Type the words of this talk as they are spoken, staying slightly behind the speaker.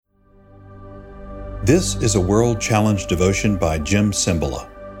This is a World Challenge devotion by Jim Cymbala.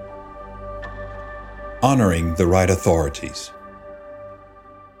 Honoring the right authorities.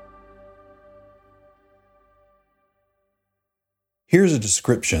 Here's a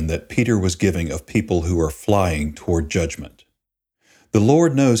description that Peter was giving of people who are flying toward judgment. The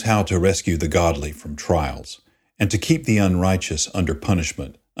Lord knows how to rescue the godly from trials, and to keep the unrighteous under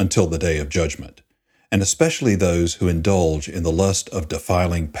punishment until the day of judgment, and especially those who indulge in the lust of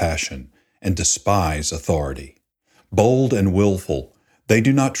defiling passion and despise authority. Bold and willful, they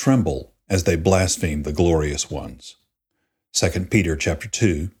do not tremble as they blaspheme the glorious ones. 2 Peter chapter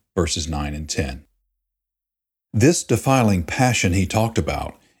 2, verses 9 and 10. This defiling passion he talked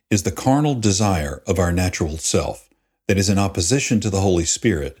about is the carnal desire of our natural self that is in opposition to the Holy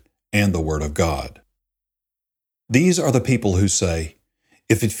Spirit and the Word of God. These are the people who say,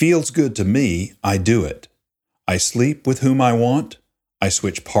 "If it feels good to me, I do it. I sleep with whom I want. I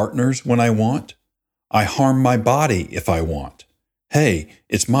switch partners when I want. I harm my body if I want. Hey,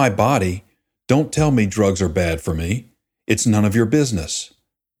 it's my body. Don't tell me drugs are bad for me. It's none of your business.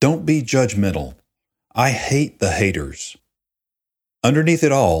 Don't be judgmental. I hate the haters." Underneath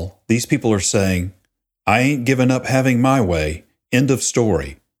it all, these people are saying, "I ain't giving up having my way. End of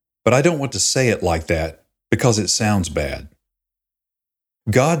story. But I don't want to say it like that because it sounds bad."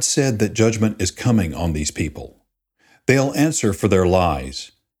 God said that judgment is coming on these people. They'll answer for their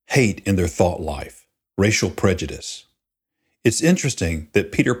lies, hate in their thought life, racial prejudice. It's interesting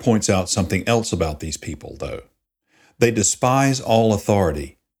that Peter points out something else about these people, though. They despise all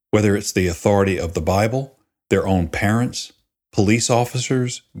authority, whether it's the authority of the Bible, their own parents, police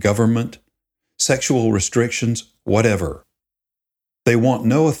officers, government, sexual restrictions, whatever. They want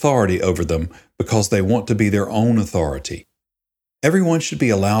no authority over them because they want to be their own authority. Everyone should be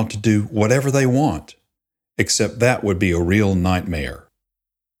allowed to do whatever they want, except that would be a real nightmare.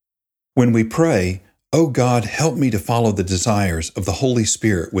 When we pray, "Oh God, help me to follow the desires of the Holy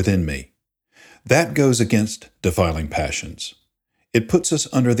Spirit within me," that goes against defiling passions. It puts us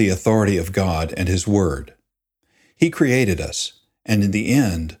under the authority of God and His Word. He created us, and in the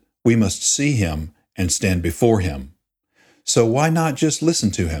end, we must see Him and stand before Him. So why not just listen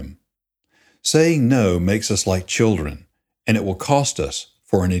to Him? Saying no makes us like children, and it will cost us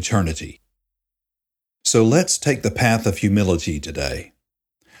for an eternity. So let's take the path of humility today.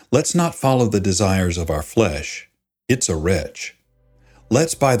 Let's not follow the desires of our flesh. It's a wretch.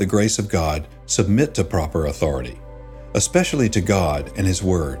 Let's, by the grace of God, submit to proper authority, especially to God and His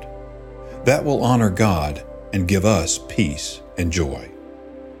Word. That will honor God and give us peace and joy.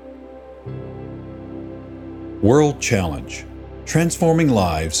 World Challenge: Transforming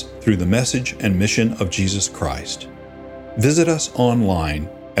Lives Through the Message and Mission of Jesus Christ. Visit us online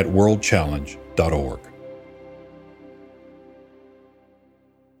at worldchallenge.org.